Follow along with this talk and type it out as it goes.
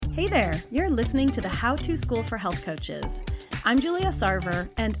Hey there, you're listening to the How To School for Health Coaches. I'm Julia Sarver,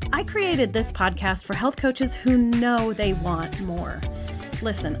 and I created this podcast for health coaches who know they want more.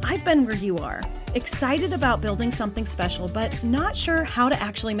 Listen, I've been where you are, excited about building something special, but not sure how to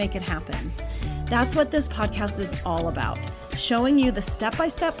actually make it happen. That's what this podcast is all about, showing you the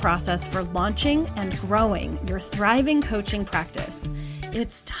step-by-step process for launching and growing your thriving coaching practice.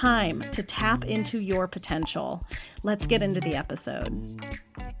 It's time to tap into your potential. Let's get into the episode.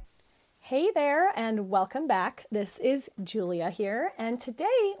 Hey there, and welcome back. This is Julia here, and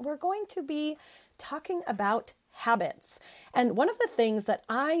today we're going to be talking about habits. And one of the things that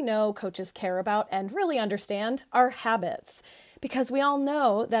I know coaches care about and really understand are habits, because we all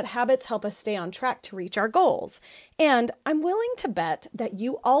know that habits help us stay on track to reach our goals. And I'm willing to bet that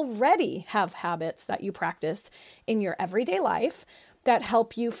you already have habits that you practice in your everyday life that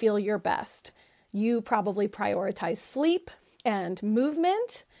help you feel your best. You probably prioritize sleep and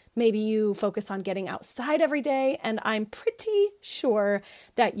movement. Maybe you focus on getting outside every day, and I'm pretty sure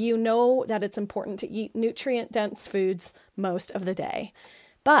that you know that it's important to eat nutrient-dense foods most of the day.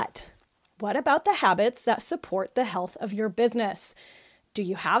 But what about the habits that support the health of your business? Do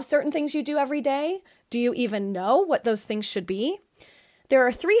you have certain things you do every day? Do you even know what those things should be? There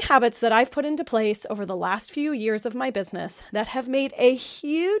are 3 habits that I've put into place over the last few years of my business that have made a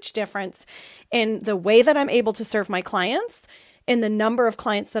huge difference in the way that I'm able to serve my clients, in the number of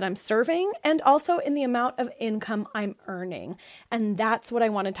clients that I'm serving, and also in the amount of income I'm earning. And that's what I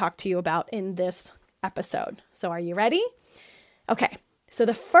want to talk to you about in this episode. So are you ready? Okay. So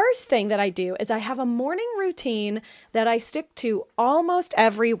the first thing that I do is I have a morning routine that I stick to almost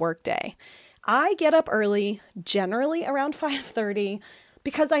every workday. I get up early, generally around 5:30,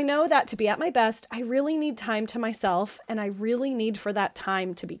 because I know that to be at my best, I really need time to myself, and I really need for that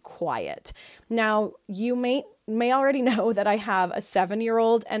time to be quiet. Now, you may already know that I have a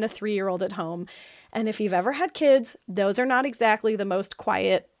 7-year-old and a 3-year-old at home. And if you've ever had kids, those are not exactly the most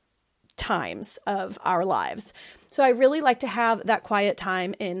quiet times of our lives. So I really like to have that quiet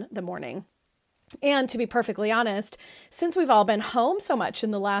time in the morning. And to be perfectly honest, since we've all been home so much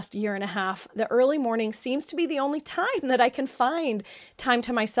in the last year and a half, the early morning seems to be the only time that I can find time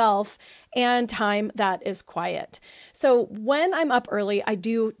to myself and time that is quiet. So when I'm up early, I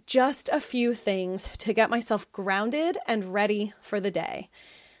do just a few things to get myself grounded and ready for the day.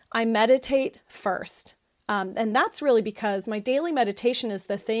 I meditate first. And that's really because my daily meditation is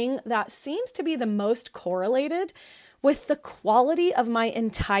the thing that seems to be the most correlated with the quality of my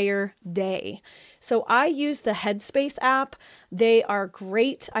entire day. So I use the Headspace app. They are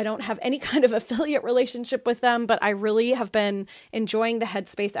great. I don't have any kind of affiliate relationship with them, but I really have been enjoying the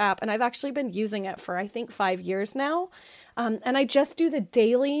Headspace app, and I've actually been using it for, I think, 5 years now. And I just do the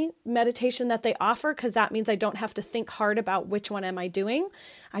daily meditation that they offer, because that means I don't have to think hard about which one am I doing.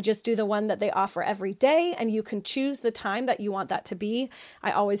 I just do the one that they offer every day, and you can choose the time that you want that to be. I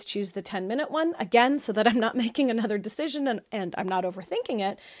always choose the 10-minute one, again, so that I'm not making another decision and I'm not overthinking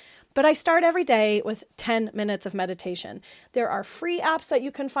it. But I start every day with 10 minutes of meditation. There are free apps that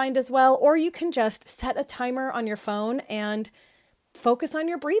you can find as well, or you can just set a timer on your phone and focus on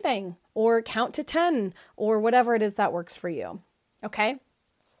your breathing or count to 10 or whatever it is that works for you. Okay?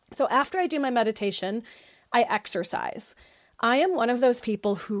 So after I do my meditation, I exercise. I am one of those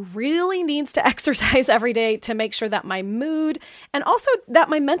people who really needs to exercise every day to make sure that my mood and also that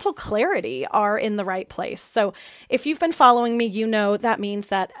my mental clarity are in the right place. So if you've been following me, you know that means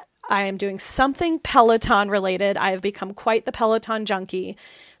that I am doing something Peloton related. I have become quite the Peloton junkie.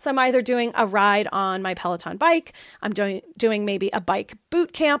 So I'm either doing a ride on my Peloton bike, I'm doing maybe a bike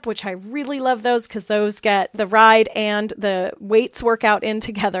boot camp, which I really love those because those get the ride and the weights workout in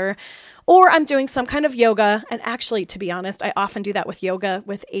together, or I'm doing some kind of yoga. And actually, to be honest, I often do that with yoga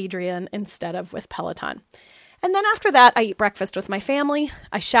with Adriene instead of with Peloton. And then after that, I eat breakfast with my family,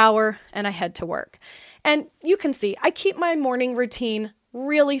 I shower, and I head to work. And you can see, I keep my morning routine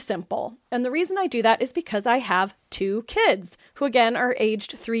really simple. And the reason I do that is because I have 2 kids who, again, are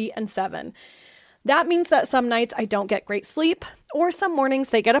aged 3 and 7. That means that some nights I don't get great sleep, or some mornings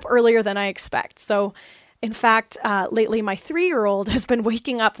they get up earlier than I expect. So in fact, lately my 3-year-old has been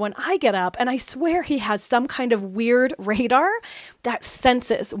waking up when I get up, and I swear he has some kind of weird radar that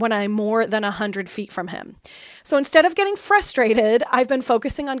senses when I'm more than 100 feet from him. So instead of getting frustrated, I've been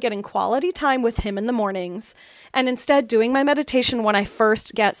focusing on getting quality time with him in the mornings, and instead doing my meditation when I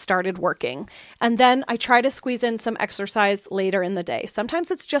first get started working. And then I try to squeeze in some exercise later in the day.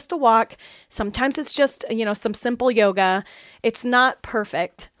 Sometimes it's just a walk. Sometimes it's just, some simple yoga. It's not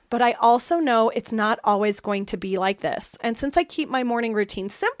perfect. But I also know it's not always going to be like this. And since I keep my morning routine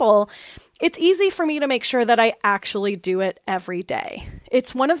simple, It's easy for me to make sure that I actually do it every day.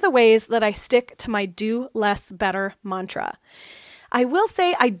 It's one of the ways that I stick to my do less better mantra. I will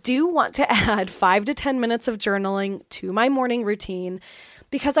say I do want to add 5 to 10 minutes of journaling to my morning routine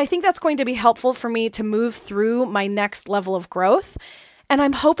because I think that's going to be helpful for me to move through my next level of growth. And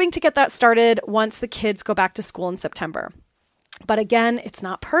I'm hoping to get that started once the kids go back to school in September. But again, it's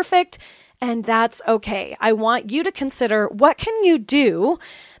not perfect, and that's okay. I want you to consider, what can you do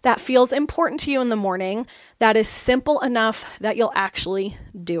that feels important to you in the morning that is simple enough that you'll actually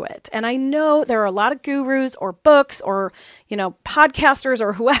do it? And I know there are a lot of gurus or books or, podcasters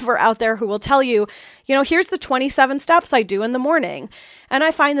or whoever out there who will tell you, here's the 27 steps I do in the morning. And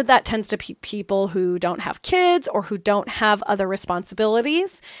I find that tends to be people who don't have kids or who don't have other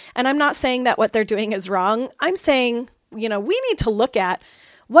responsibilities. And I'm not saying that what they're doing is wrong. I'm saying, we need to look at,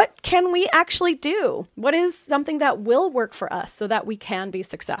 what can we actually do? What is something that will work for us so that we can be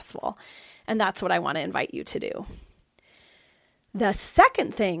successful? And that's what I want to invite you to do. The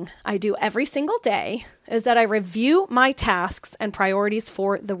second thing I do every single day is that I review my tasks and priorities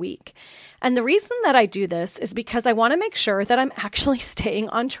for the week. And the reason that I do this is because I want to make sure that I'm actually staying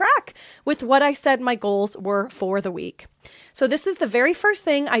on track with what I said my goals were for the week. So this is the very first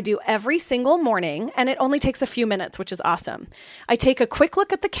thing I do every single morning, and it only takes a few minutes, which is awesome. I take a quick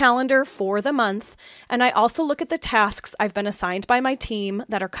look at the calendar for the month, and I also look at the tasks I've been assigned by my team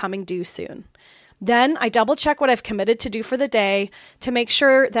that are coming due soon. Then I double check what I've committed to do for the day to make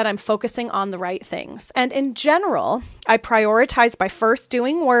sure that I'm focusing on the right things. And in general, I prioritize by first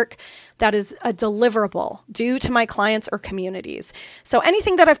doing work that is a deliverable due to my clients or communities. So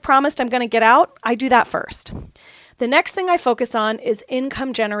anything that I've promised I'm going to get out, I do that first. The next thing I focus on is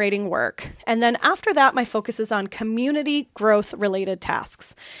income generating work. And then after that, my focus is on community growth related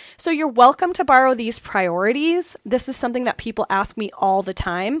tasks. So you're welcome to borrow these priorities. This is something that people ask me all the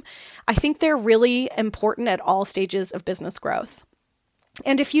time. I think they're really important at all stages of business growth.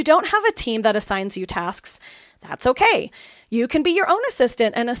 And if you don't have a team that assigns you tasks, that's okay. You can be your own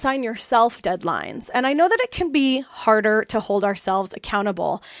assistant and assign yourself deadlines. And I know that it can be harder to hold ourselves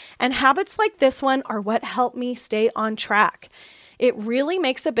accountable. And habits like this one are what help me stay on track. It really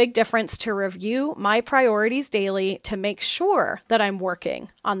makes a big difference to review my priorities daily to make sure that I'm working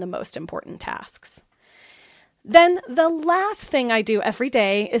on the most important tasks. Then the last thing I do every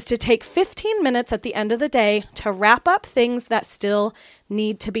day is to take 15 minutes at the end of the day to wrap up things that still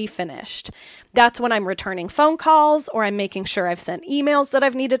need to be finished. That's when I'm returning phone calls or I'm making sure I've sent emails that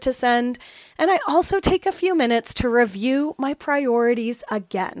I've needed to send. And I also take a few minutes to review my priorities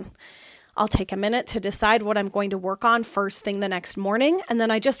again. I'll take a minute to decide what I'm going to work on first thing the next morning, and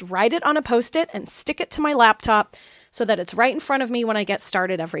then I just write it on a Post-it and stick it to my laptop so that it's right in front of me when I get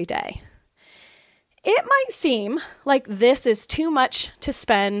started every day. It might seem like this is too much to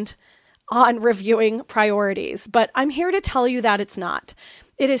spend on reviewing priorities, but I'm here to tell you that it's not.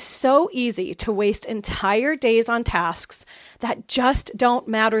 It is so easy to waste entire days on tasks that just don't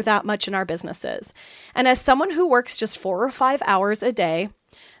matter that much in our businesses. And as someone who works just 4 or 5 hours a day,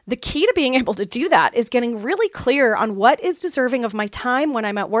 the key to being able to do that is getting really clear on what is deserving of my time when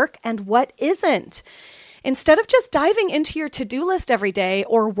I'm at work and what isn't. Instead of just diving into your to-do list every day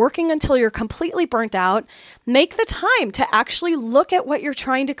or working until you're completely burnt out, make the time to actually look at what you're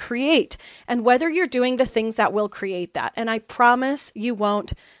trying to create and whether you're doing the things that will create that. And I promise you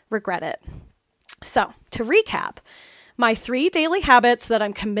won't regret it. So, to recap, my 3 daily habits that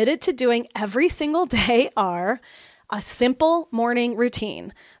I'm committed to doing every single day are a simple morning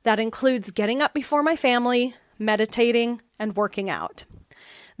routine that includes getting up before my family, meditating, and working out.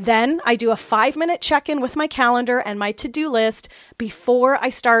 Then I do a 5-minute check-in with my calendar and my to-do list before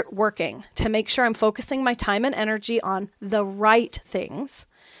I start working to make sure I'm focusing my time and energy on the right things.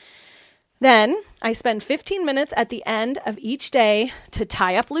 Then I spend 15 minutes at the end of each day to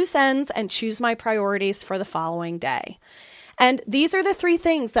tie up loose ends and choose my priorities for the following day. And these are the 3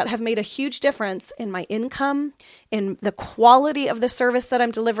 things that have made a huge difference in my income, in the quality of the service that I'm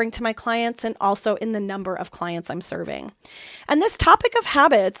delivering to my clients, and also in the number of clients I'm serving. And this topic of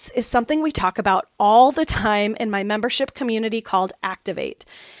habits is something we talk about all the time in my membership community called Activate.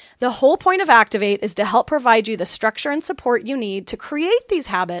 The whole point of Activate is to help provide you the structure and support you need to create these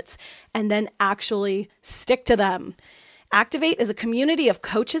habits and then actually stick to them. Activate is a community of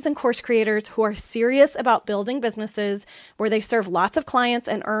coaches and course creators who are serious about building businesses where they serve lots of clients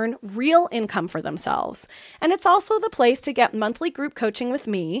and earn real income for themselves. And it's also the place to get monthly group coaching with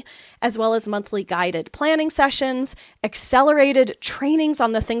me, as well as monthly guided planning sessions, accelerated trainings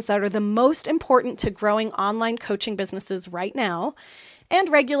on the things that are the most important to growing online coaching businesses right now, and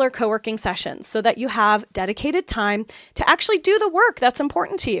regular co-working sessions so that you have dedicated time to actually do the work that's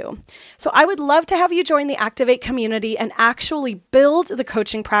important to you. So I would love to have you join the Activate community and actually build the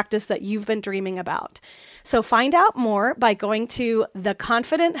coaching practice that you've been dreaming about. So find out more by going to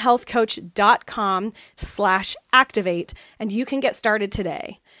theconfidenthealthcoach.com/activate, and you can get started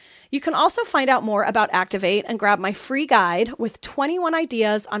today. You can also find out more about Activate and grab my free guide with 21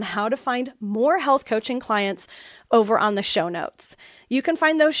 ideas on how to find more health coaching clients over on the show notes. You can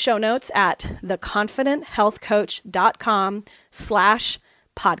find those show notes at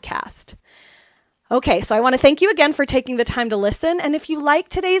theconfidenthealthcoach.com/podcast. Okay, so I want to thank you again for taking the time to listen. And if you like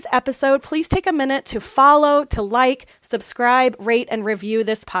today's episode, please take a minute to follow, to like, subscribe, rate, and review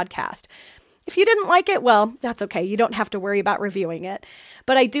this podcast. If you didn't like it, well, that's okay. You don't have to worry about reviewing it.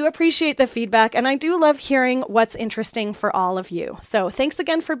 But I do appreciate the feedback, and I do love hearing what's interesting for all of you. So thanks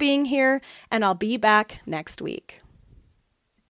again for being here, and I'll be back next week.